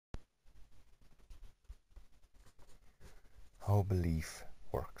How Belief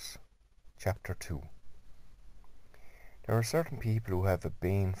Works. Chapter 2. There are certain people who have a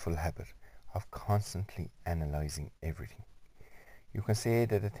baneful habit of constantly analysing everything. You can say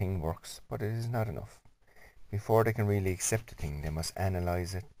that a thing works, but it is not enough. Before they can really accept a thing, they must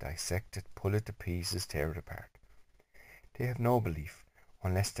analyse it, dissect it, pull it to pieces, tear it apart. They have no belief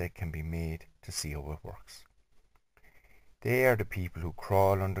unless they can be made to see how it works. They are the people who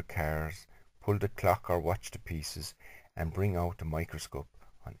crawl under cars, pull the clock or watch to pieces, and bring out the microscope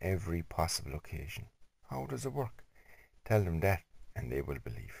on every possible occasion. How does it work? Tell them that, and they will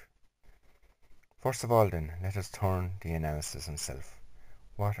believe. First of all then, let us turn the analysis on self.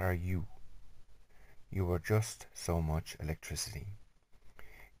 What are you? You are just so much electricity.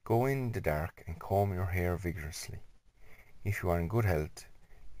 Go in the dark and comb your hair vigorously. If you are in good health,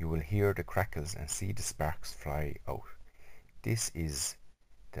 you will hear the crackles and see the sparks fly out. This is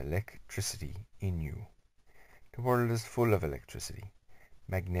the electricity in you. The world is full of electricity,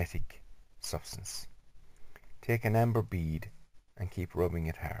 magnetic substance. Take an amber bead and keep rubbing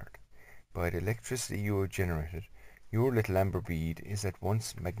it hard. By the electricity you have generated, your little amber bead is at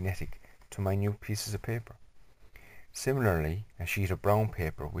once magnetic to minute pieces of paper. Similarly, a sheet of brown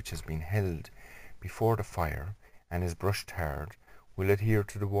paper which has been held before the fire and is brushed hard will adhere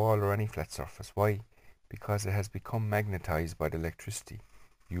to the wall or any flat surface. Why? Because it has become magnetized by the electricity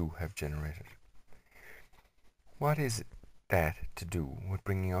you have generated. What is that to do with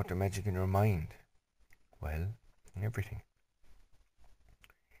bringing out the magic in your mind? Well, everything.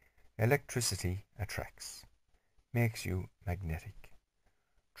 Electricity attracts, makes you magnetic,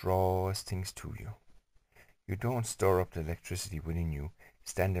 draws things to you. You don't store up the electricity within you,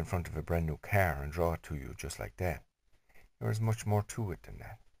 stand in front of a brand new car and draw it to you just like that. There is much more to it than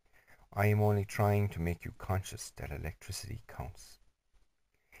that. I am only trying to make you conscious that electricity counts.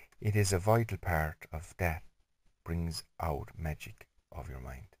 It is a vital part of that brings out magic of your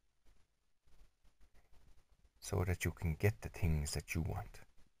mind, so that you can get the things that you want.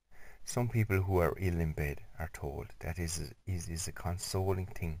 Some people who are ill in bed are told that it is a consoling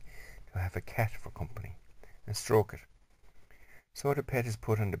thing to have a cat for company and stroke it. So the pet is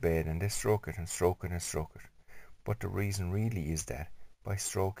put on the bed and they stroke it and stroke it and stroke it. But the reason really is that by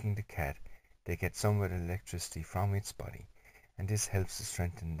stroking the cat, they get some of the electricity from its body, and this helps to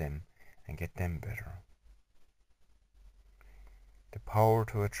strengthen them and get them better. The power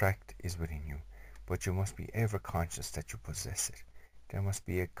to attract is within you, but you must be ever conscious that you possess it. There must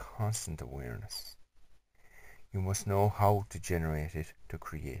be a constant awareness. You must know how to generate it, to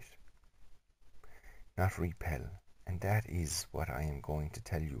create, not repel, and that is what I am going to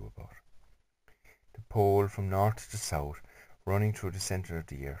tell you about. The pole from north to south, running through the center of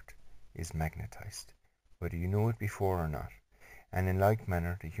the earth, is magnetized, whether you know it before or not, and in like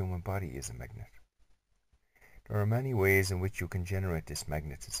manner the human body is a magnet. There are many ways in which you can generate this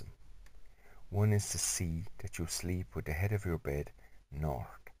magnetism. One is to see that you sleep with the head of your bed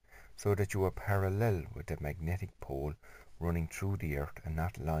north, so that you are parallel with the magnetic pole running through the earth and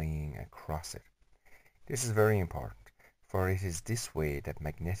not lying across it. This is very important, for it is this way that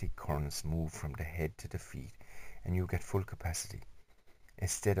magnetic currents move from the head to the feet, and you get full capacity,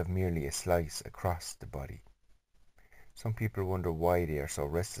 instead of merely a slice across the body. Some people wonder why they are so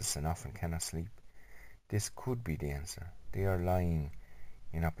restless and often cannot sleep. This could be the answer. They are lying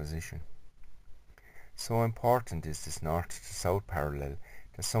in opposition. So important is this north to south parallel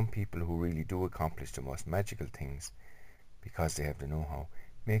that some people who really do accomplish the most magical things, because they have the know-how,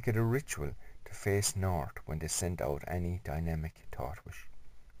 make it a ritual to face north when they send out any dynamic thought wish.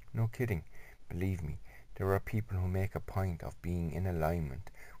 No kidding, believe me, there are people who make a point of being in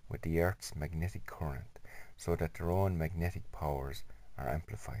alignment with the earth's magnetic current so that their own magnetic powers are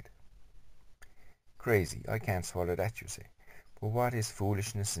amplified. Crazy, I can't swallow that, you say. But what is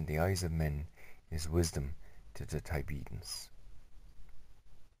foolishness in the eyes of men is wisdom to the Tibetans.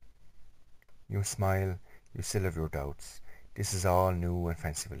 You smile, you still have your doubts. This is all new and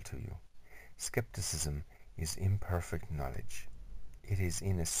fanciful to you. Skepticism is imperfect knowledge. It is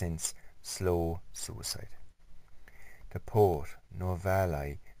in a sense slow suicide. The poet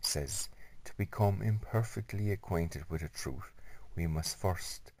Novalis says, to become imperfectly acquainted with a truth, we must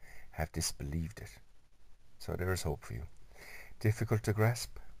first have disbelieved it. So there is hope for you. Difficult to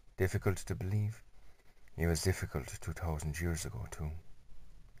grasp, difficult to believe. It was difficult 2,000 years ago too.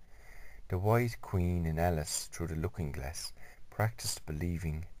 The White Queen in Alice Through the Looking Glass practiced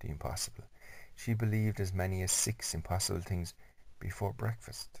believing the impossible. She believed as many as 6 impossible things before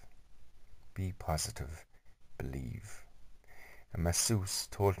breakfast. Be positive, believe. A masseuse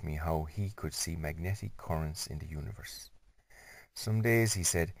told me how he could see magnetic currents in the universe. Some days, he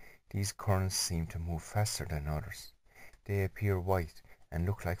said, these currents seem to move faster than others. They appear white and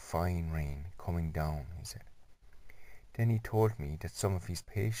look like fine rain coming down, he said. Then he told me that some of his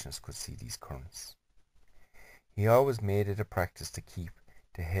patients could see these currents. He always made it a practice to keep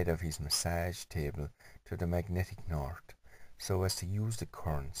the head of his massage table to the magnetic north, so as to use the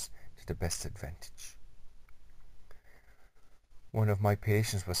currents to the best advantage. One of my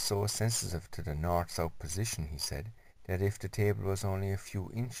patients was so sensitive to the north-south position, he said, that if the table was only a few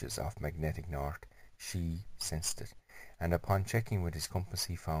inches off magnetic north, she sensed it, and upon checking with his compass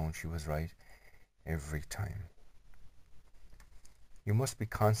he found she was right every time. You must be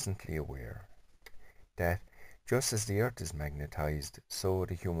constantly aware that just as the earth is magnetized, so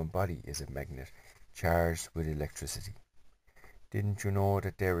the human body is a magnet charged with electricity. Didn't you know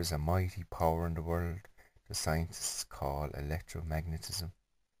that there is a mighty power in the world the scientists call electromagnetism?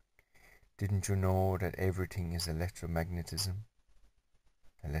 Didn't you know that everything is electromagnetic,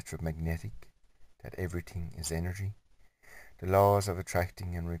 that everything is energy? The laws of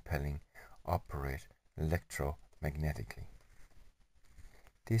attracting and repelling operate electromagnetically.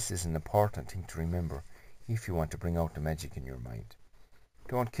 This is an important thing to remember if you want to bring out the magic in your mind.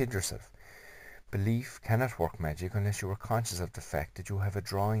 Don't kid yourself. Belief cannot work magic unless you are conscious of the fact that you have a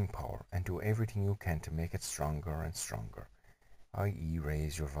drawing power and do everything you can to make it stronger and stronger, i.e.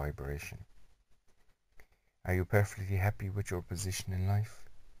 raise your vibration. Are you perfectly happy with your position in life?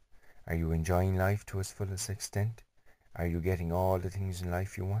 Are you enjoying life to its fullest extent? Are you getting all the things in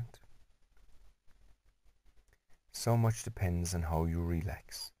life you want? So much depends on how you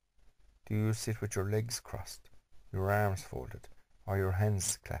relax. Do you sit with your legs crossed, your arms folded, or your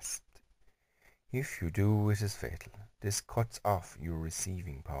hands clasped? If you do, it is fatal. This cuts off your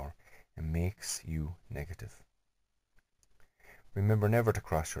receiving power and makes you negative. Remember never to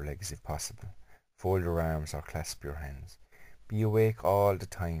cross your legs if possible. Fold your arms or clasp your hands. Be awake all the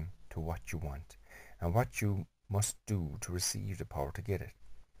time to what you want and what you must do to receive the power to get it.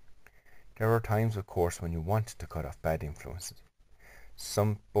 There are times, of course, when you want to cut off bad influences.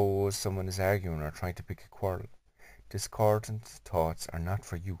 Suppose someone is arguing or trying to pick a quarrel. Discordant thoughts are not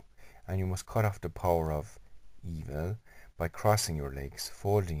for you, and you must cut off the power of evil by crossing your legs,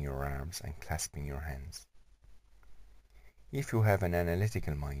 folding your arms, and clasping your hands. If you have an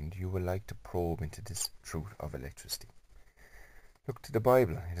analytical mind, you will like to probe into this truth of electricity. Look to the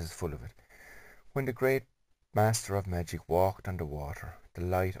Bible, it is full of it. When the great master of magic walked on the water, the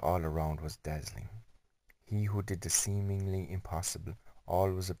light all around was dazzling. He who did the seemingly impossible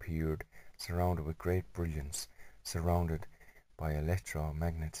always appeared surrounded with great brilliance, surrounded by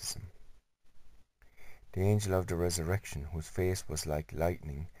electromagnetism. The angel of the resurrection, whose face was like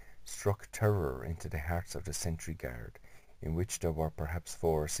lightning, struck terror into the hearts of the sentry guard, in which there were perhaps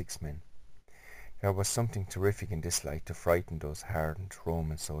 4 or 6 men. There was something terrific in this light to frighten those hardened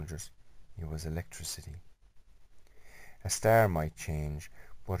Roman soldiers. It was electricity. A star might change,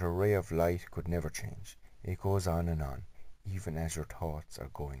 but a ray of light could never change. It goes on, even as your thoughts are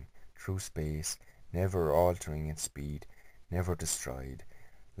going, through space, never altering in speed, never destroyed.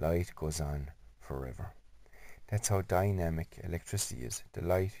 Light goes on forever. That's how dynamic electricity is, the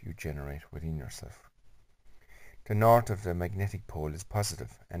light you generate within yourself. The north of the magnetic pole is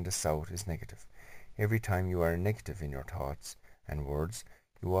positive and the south is negative. Every time you are negative in your thoughts and words,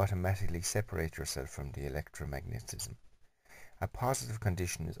 you automatically separate yourself from the electromagnetism. A positive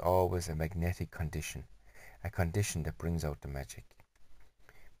condition is always a magnetic condition, a condition that brings out the magic.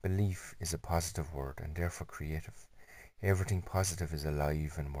 Belief is a positive word and therefore creative. Everything positive is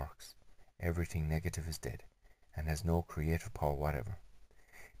alive and works. Everything negative is dead and has no creative power whatever.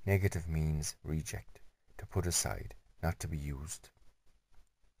 Negative means reject, to put aside, not to be used.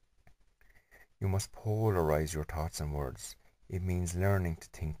 You must polarize your thoughts and words. It means learning to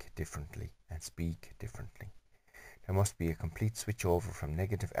think differently and speak differently. There must be a complete switch over from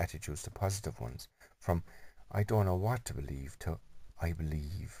negative attitudes to positive ones, from I don't know what to believe to I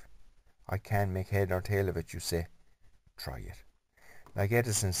believe. I can't make head or tail of it, you say. Try it. Like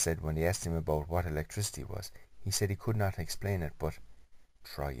Edison said when they asked him about what electricity was, he said he could not explain it, but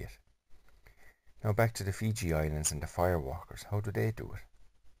try it. Now back to the Fiji Islands and the firewalkers. How do they do it?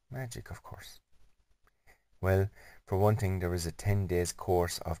 Magic, of course. Well, for one thing, there is a 10 days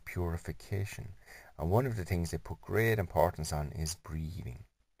course of purification, and one of the things they put great importance on is breathing.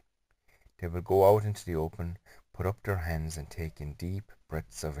 They will go out into the open, put up their hands and take in deep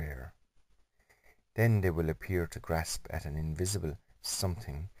breaths of air. Then they will appear to grasp at an invisible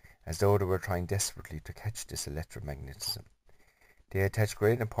something, as though they were trying desperately to catch this electromagnetism. They attach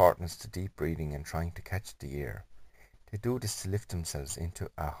great importance to deep breathing and trying to catch the air. They do this to lift themselves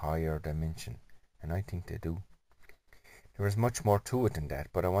into a higher dimension, and I think they do. There is much more to it than that,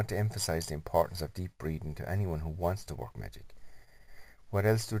 but I want to emphasize the importance of deep breathing to anyone who wants to work magic. What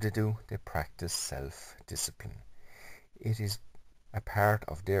else do? They practice self-discipline. It is a part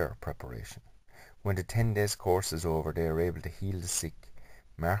of their preparation. When the 10 days course is over, they are able to heal the sick,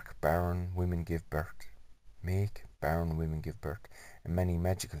 make barren women give birth, and many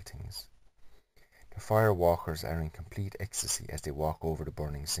magical things. The fire walkers are in complete ecstasy as they walk over the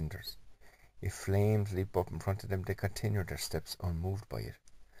burning cinders. If flames leap up in front of them, they continue their steps unmoved by it.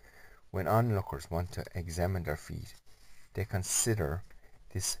 When onlookers want to examine their feet, they consider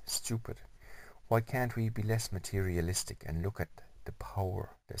this stupid. Why can't we be less materialistic and look at the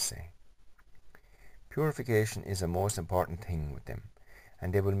power, they say. Purification is a most important thing with them,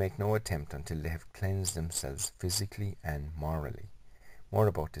 and they will make no attempt until they have cleansed themselves physically and morally. More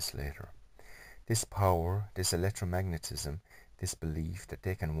about this later. This power, this electromagnetism, this belief that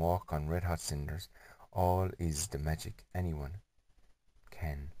they can walk on red-hot cinders, all is the magic anyone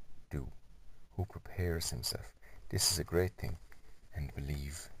can do who prepares himself. This is a great thing, and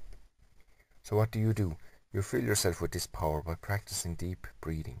believe. So what do? You fill yourself with this power by practicing deep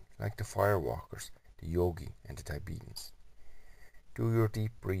breathing, like the fire walkers, the yogi, and the Tibetans. Do your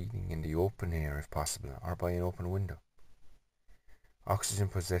deep breathing in the open air if possible, or by an open window. Oxygen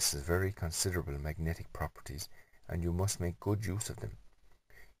possesses very considerable magnetic properties, and you must make good use of them.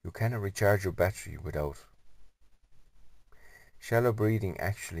 You cannot recharge your battery without. Shallow breathing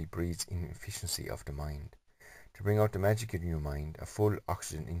actually breeds inefficiency of the mind. To bring out the magic in your mind, a full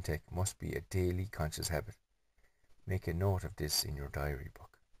oxygen intake must be a daily conscious habit. Make a note of this in your diary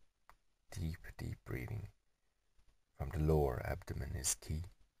book. Deep breathing from the lower abdomen is key.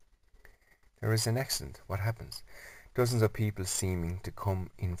 There is an accident. What happens? Dozens of people seeming to come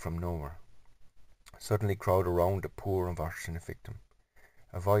in from nowhere suddenly crowd around the poor unfortunate victim.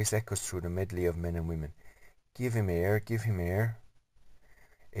 A voice echoes through the medley of men and women. Give him air, give him air.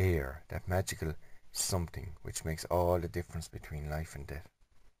 Air, that magical something which makes all the difference between life and death.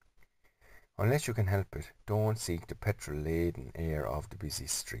 Unless you can help it, don't seek the petrol-laden air of the busy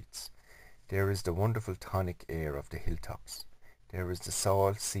streets. There is the wonderful tonic air of the hilltops. There is the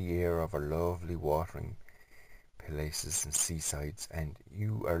salt sea air of our lovely watering places and seasides, and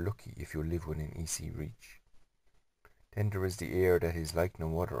you are lucky if you live within easy reach. Then there is the air that is like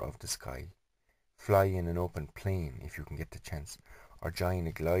no other of the sky. Fly in an open plane if you can get the chance, or join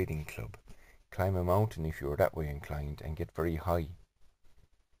a gliding club. Climb a mountain if you are that way inclined, and get very high.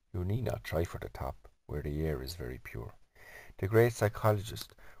 You need not try for the top, where the air is very pure. The great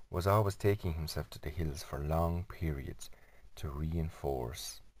psychologist was always taking himself to the hills for long periods to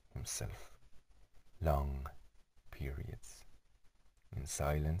reinforce himself. Long periods. In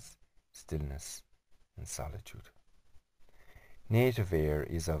silence, stillness, and solitude. Native air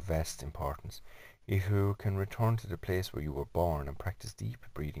is of vast importance. If you can return to the place where you were born and practice deep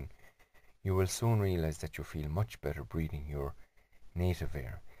breathing, you will soon realize that you feel much better breathing your native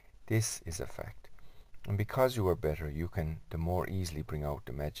air. This is a fact. And because you are better, you can the more easily bring out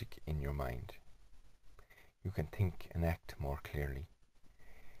the magic in your mind. You can think and act more clearly.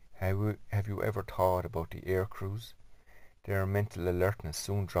 Have you ever thought about the air crews? Their mental alertness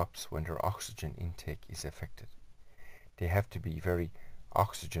soon drops when their oxygen intake is affected. They have to be very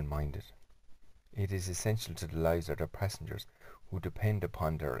oxygen-minded. It is essential to the lives of their passengers who depend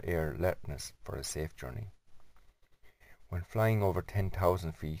upon their air alertness for a safe journey. When flying over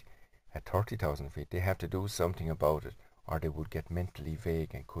 10,000 feet, at 30,000 feet, they have to do something about it, or they would get mentally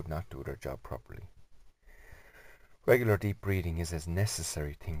vague and could not do their job properly. Regular deep breathing is a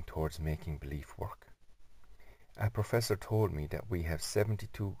necessary thing towards making belief work. A professor told me that we have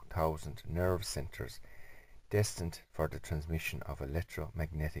 72,000 nerve centers destined for the transmission of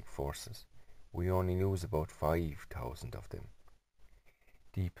electromagnetic forces. We only use about 5,000 of them.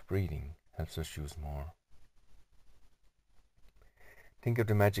 Deep breathing helps us use more. Think of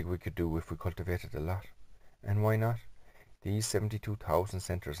the magic we could do if we cultivated a lot. And why not? These 72,000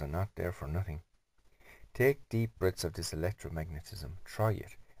 centers are not there for nothing. Take deep breaths of this electromagnetism. Try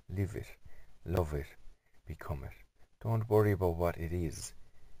it, live it, love it, become it. Don't worry about what it is,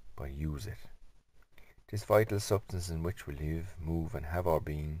 but use it. This vital substance in which we live, move, and have our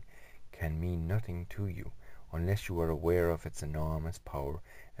being can mean nothing to you unless you are aware of its enormous power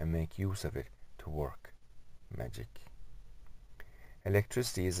and make use of it to work magic.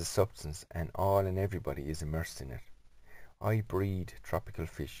 Electricity is a substance, and all and everybody is immersed in it. I breed tropical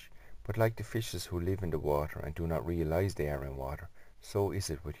fish, but like the fishes who live in the water and do not realize they are in water, so is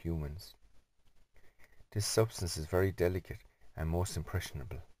it with humans. This substance is very delicate and most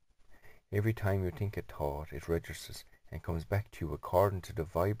impressionable. Every time you think a thought, it registers and comes back to you according to the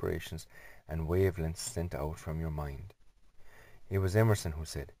vibrations and wavelengths sent out from your mind. It was Emerson who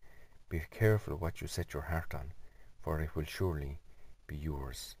said, "Be careful what you set your heart on, for it will surely be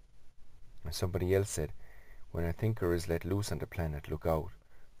yours." And somebody else said, "When a thinker is let loose on the planet, look out,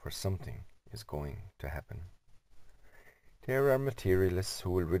 for something is going to happen." There are materialists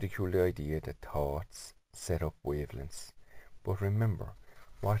who will ridicule the idea that thoughts set up wavelengths. But remember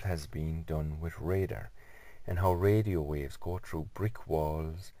what has been done with radar and how radio waves go through brick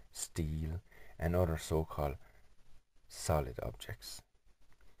walls, steel, and other so-called solid objects.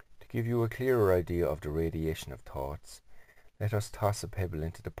 To give you a clearer idea of the radiation of thoughts, let us toss a pebble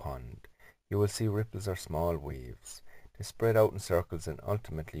into the pond. You will see ripples or small waves. They spread out in circles and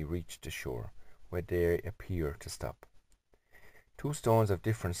ultimately reach the shore, where they appear to stop. Two stones of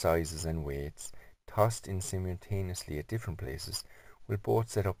different sizes and weights, tossed in simultaneously at different places, will both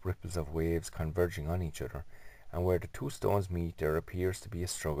set up ripples of waves converging on each other, and where the two stones meet there appears to be a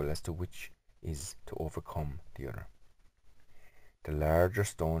struggle as to which is to overcome the other. The larger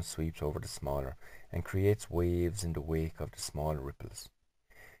stone sweeps over the smaller and creates waves in the wake of the small ripples.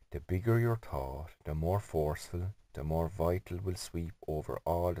 The bigger your thought, the more forceful, the more vital will sweep over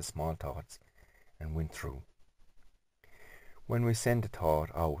all the small thoughts and win through. When we send a thought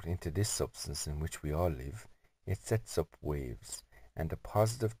out into this substance in which we all live, it sets up waves, and the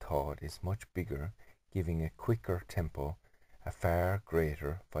positive thought is much bigger, giving a quicker tempo, a far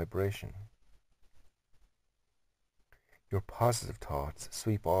greater vibration. Your positive thoughts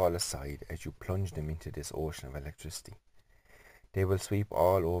sweep all aside as you plunge them into this ocean of electricity. They will sweep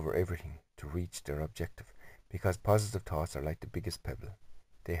all over everything to reach their objective, because positive thoughts are like the biggest pebble.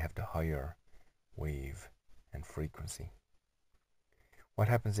 They have the higher wave and frequency. What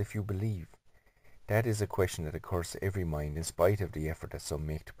happens if you believe? That is a question that occurs to every mind in spite of the effort that some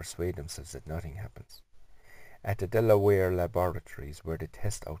make to persuade themselves that nothing happens. At the Delaware laboratories where they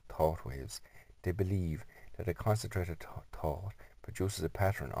test out thought waves, they believe that a concentrated thought produces a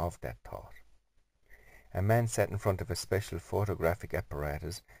pattern of that thought. A man sat in front of a special photographic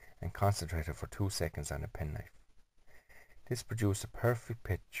apparatus and concentrated for 2 seconds on a penknife. This produced a perfect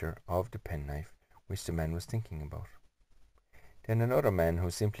picture of the penknife which the man was thinking about. Then another man who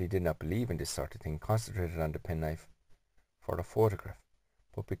simply did not believe in this sort of thing concentrated on the penknife for the photograph.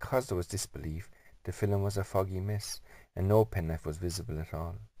 But because there was disbelief, the film was a foggy mess, and no penknife was visible at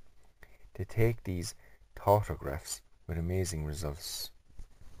all. They take these thoughtograph with amazing results.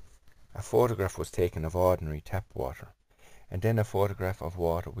 A photograph was taken of ordinary tap water, and then a photograph of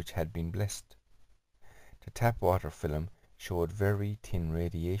water which had been blessed. The tap water film showed very thin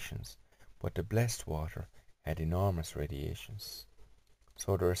radiations, but the blessed water had enormous radiations.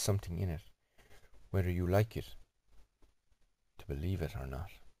 So there is something in it, whether you like it to believe it or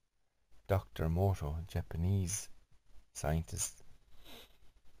not. Dr. Moto, a Japanese scientist,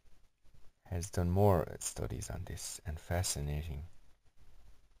 has done more studies on this and fascinating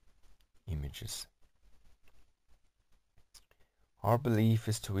images. Our belief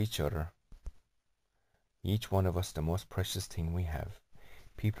is to each other, each one of us, the most precious thing we have.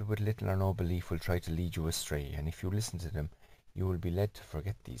 People with little or no belief will try to lead you astray, and if you listen to them, you will be led to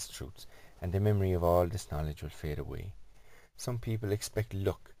forget these truths, and the memory of all this knowledge will fade away. Some people expect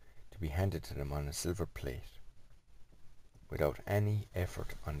luck to be handed to them on a silver plate, without any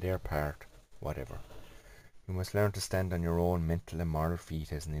effort on their part whatever. You must learn to stand on your own mental and moral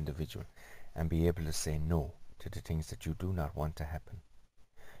feet as an individual, and be able to say no to the things that you do not want to happen.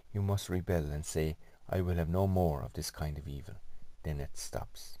 You must rebel and say, "I will have no more of this kind of evil." Then it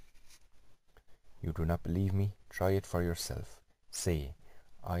stops. You do not believe me? Try it for yourself. Say,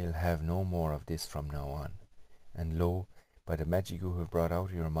 "I'll have no more of this from now on." And lo, by the magic you have brought out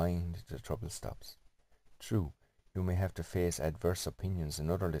of your mind, the trouble stops. True, you may have to face adverse opinions and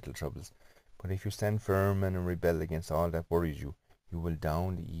other little troubles, but if you stand firm and rebel against all that worries you, you will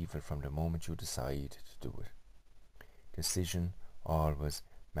down the evil from the moment you decide to do it. Decision always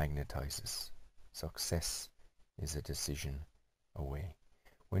magnetizes. Success is a decision away.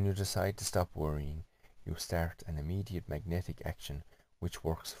 When you decide to stop worrying, you start an immediate magnetic action which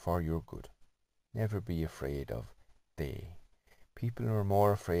works for your good. Never be afraid of they. People are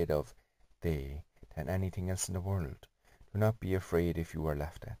more afraid of they than anything else in the world. Do not be afraid if you are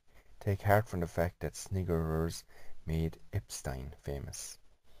laughed at. Take heart from the fact that sniggerers made Epstein famous.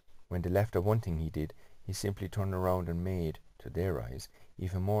 When they laughed at one thing he did, he simply turned around and made, to their eyes,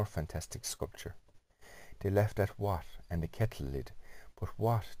 even more fantastic sculpture. They laughed at Watt and the kettle lid, but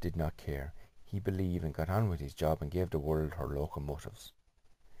Watt did not care. He believed and got on with his job and gave the world her locomotives.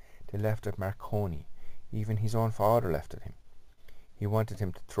 They laughed at Marconi. Even his own father laughed at him. He wanted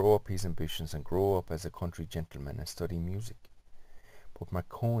him to throw up his ambitions and grow up as a country gentleman and study music. But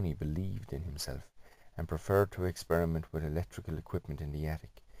Marconi believed in himself, and preferred to experiment with electrical equipment in the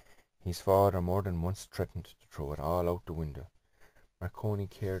attic. His father more than once threatened to throw it all out the window. Marconi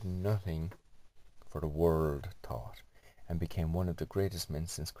cared nothing for the world thought, and became one of the greatest men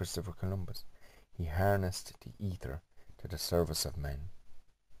since Christopher Columbus. He harnessed the ether to the service of men.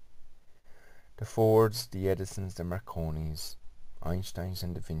 The Fords, the Edisons, the Marconis, Einsteins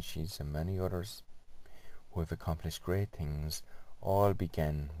and Da Vincis, and many others who have accomplished great things all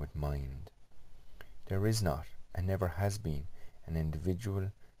began with mind. There is not, and never has been, an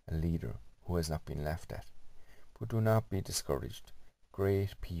individual, a leader, who has not been laughed at. But do not be discouraged.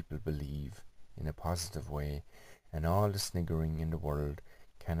 Great people believe in a positive way, and all the sniggering in the world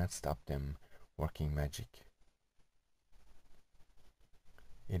cannot stop them working magic.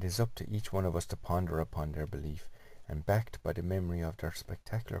 It is up to each one of us to ponder upon their belief, and backed by the memory of their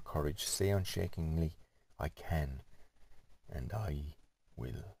spectacular courage, say unshakingly, I can, and I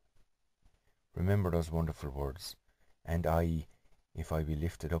will. Remember those wonderful words, and I, if I be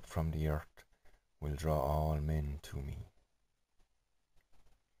lifted up from the earth, will draw all men to me.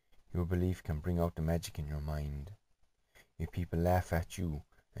 Your belief can bring out the magic in your mind. If people laugh at you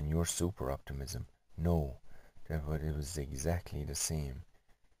and your super optimism, know that it was exactly the same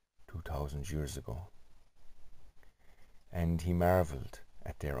 2,000 years ago. And he marvelled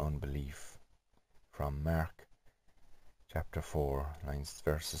at their unbelief. From Mark chapter 4,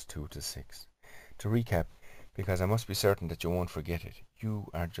 verses 2 to 6. To recap, because I must be certain that you won't forget it, you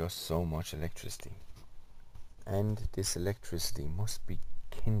are just so much electricity. And this electricity must be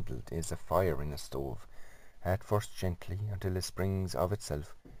kindled as a fire in a stove, at first gently until it springs of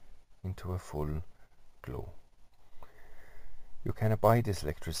itself into a full glow. You cannot buy this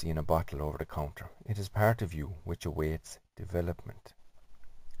electricity in a bottle over the counter. It is part of you which awaits development.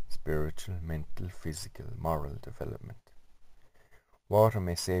 Spiritual, mental, physical, moral development. Water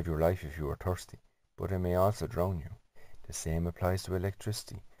may save your life if you are thirsty, but it may also drown you. The same applies to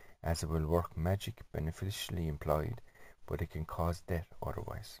electricity, as it will work magic beneficially implied, but it can cause death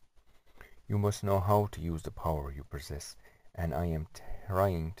otherwise. You must know how to use the power you possess, and I am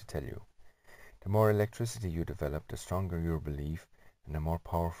trying to tell you. The more electricity you develop, the stronger your belief, and the more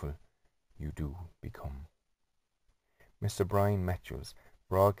powerful you do become. Mr. Brian Matthews,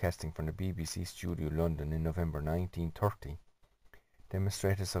 broadcasting from the BBC studio London in November 1930,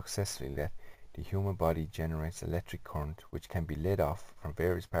 demonstrated successfully that the human body generates electric current which can be led off from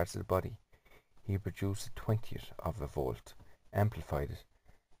various parts of the body. He produced a 20th of a volt, amplified it,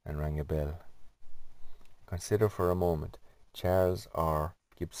 and rang a bell. Consider for a moment Charles R.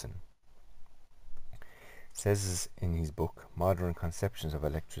 Gibson says in his book Modern Conceptions of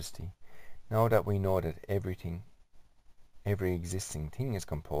Electricity, now that we know that every existing thing is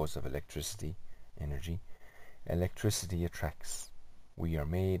composed of electricity, energy, electricity attracts. We are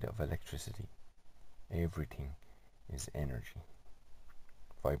made of electricity. Everything is energy,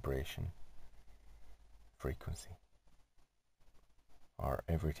 vibration, frequency. Or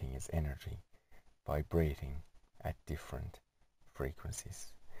everything is energy, vibrating at different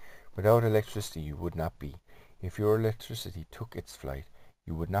frequencies. Without electricity you would not be. If your electricity took its flight,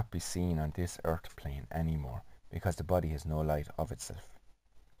 you would not be seen on this earth plane anymore, because the body has no light of itself.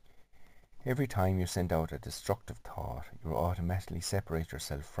 Every time you send out a destructive thought, you automatically separate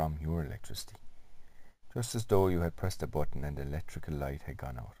yourself from your electricity, just as though you had pressed a button and the electrical light had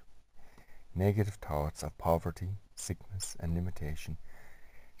gone out. Negative thoughts of poverty, sickness, and limitation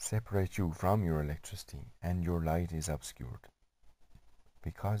separate you from your electricity, and your light is obscured,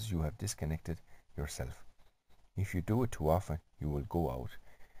 because you have disconnected yourself. If you do it too often, you will go out,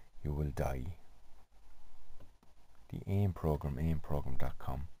 you will die. The AIM program,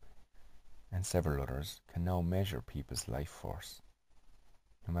 aimprogram.com, and several others can now measure people's life force,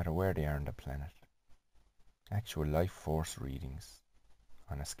 no matter where they are on the planet. Actual life force readings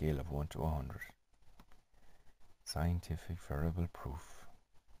on a scale of 1 to 100. Scientific variable proof,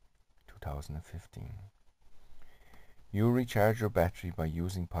 2015. You recharge your battery by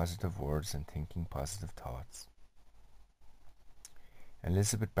using positive words and thinking positive thoughts.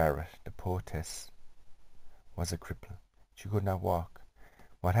 Elizabeth Barrett, the poetess, was a cripple. She could not walk.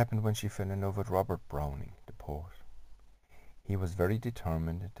 What happened when she fell in love with Robert Browning, the poet? He was very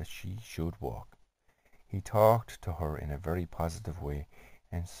determined that she should walk. He talked to her in a very positive way,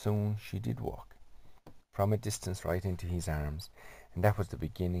 and soon she did walk, from a distance right into his arms, and that was the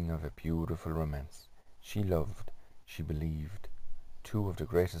beginning of a beautiful romance. She loved, she believed. Two of the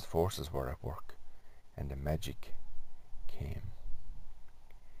greatest forces were at work, and the magic came.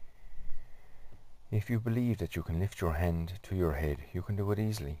 If you believe that you can lift your hand to your head, you can do it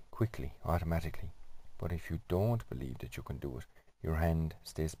easily, quickly, automatically. But if you don't believe that you can do it, your hand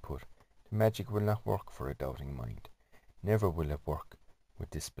stays put. The magic will not work for a doubting mind. Never will it work with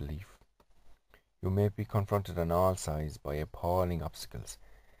disbelief. You may be confronted on all sides by appalling obstacles: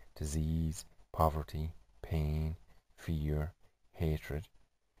 disease, poverty, pain, fear, hatred,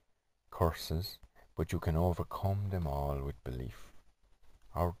 curses, but you can overcome them all with belief.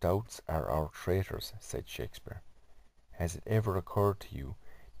 Our doubts are our traitors, said Shakespeare. Has it ever occurred to you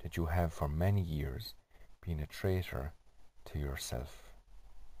that you have for many years been a traitor to yourself?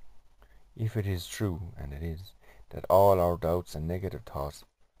 If it is true, and it is, that all our doubts and negative thoughts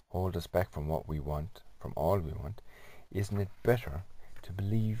hold us back from what we want, from all we want, isn't it better to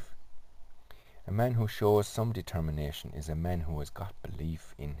believe? A man who shows some determination is a man who has got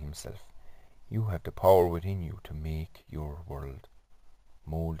belief in himself. You have the power within you to make your world,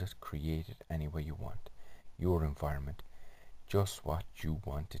 mold it, create it any way you want, your environment, just what you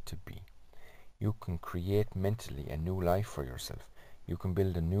want it to be. You can create mentally a new life for yourself. You can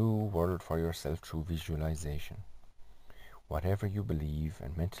build a new world for yourself through visualization. Whatever you believe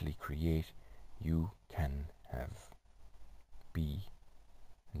and mentally create, you can have, be,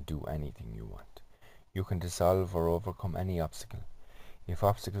 and do anything you want. You can dissolve or overcome any obstacle. If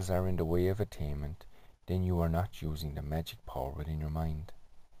obstacles are in the way of attainment, then you are not using the magic power within your mind.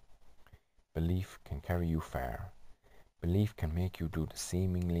 Belief can carry you far. Belief can make you do the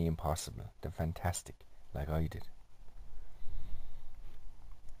seemingly impossible, the fantastic, like I did.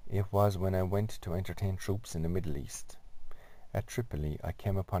 It was when I went to entertain troops in the Middle East. At Tripoli I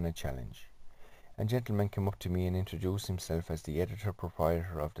came upon a challenge. A gentleman came up to me and introduced himself as the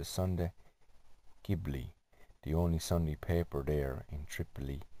editor-proprietor of the Sunday Qibli, the only Sunday paper there in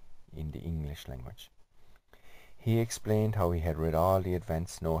Tripoli in the English language. He explained how he had read all the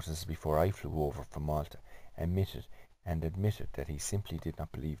advance notices before I flew over from Malta, admitted that he simply did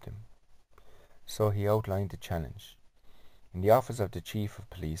not believe them. So he outlined the challenge. In the office of the chief of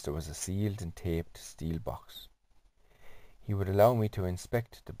police there was a sealed and taped steel box. He would allow me to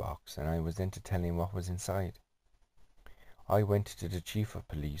inspect the box, and I was then to tell him what was inside. I went to the chief of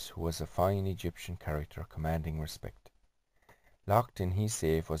police, who was a fine Egyptian character commanding respect. Locked in his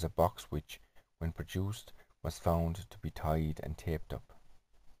safe was a box which, when produced, was found to be tied and taped up.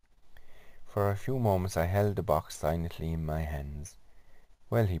 For a few moments I held the box silently in my hands.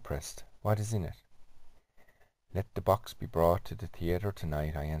 "Well," he pressed, "what is in it?" "Let the box be brought to the theatre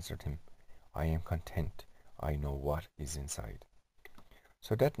tonight," I answered him. "I am content. I know what is inside."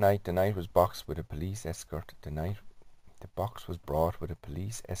 So that night the box was brought with a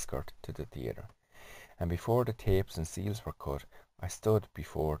police escort to the theatre, and before the tapes and seals were cut, I stood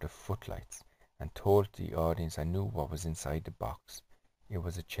before the footlights and told the audience I knew what was inside the box. It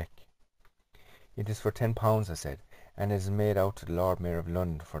was a cheque. "It is for £10, I said, "and it is made out to the Lord Mayor of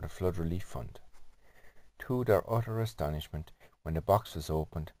London for the Flood Relief Fund." To their utter astonishment, when the box was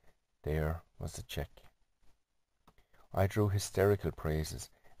opened, there was the cheque. I drew hysterical praises,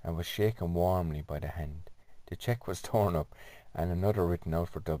 and was shaken warmly by the hand. The cheque was torn up, and another written out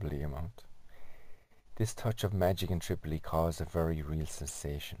for double the amount. This touch of magic in Tripoli caused a very real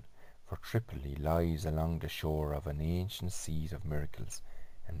sensation, for Tripoli lies along the shore of an ancient seat of miracles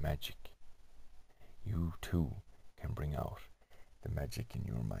and magic. You too can bring out the magic in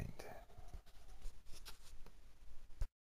your mind.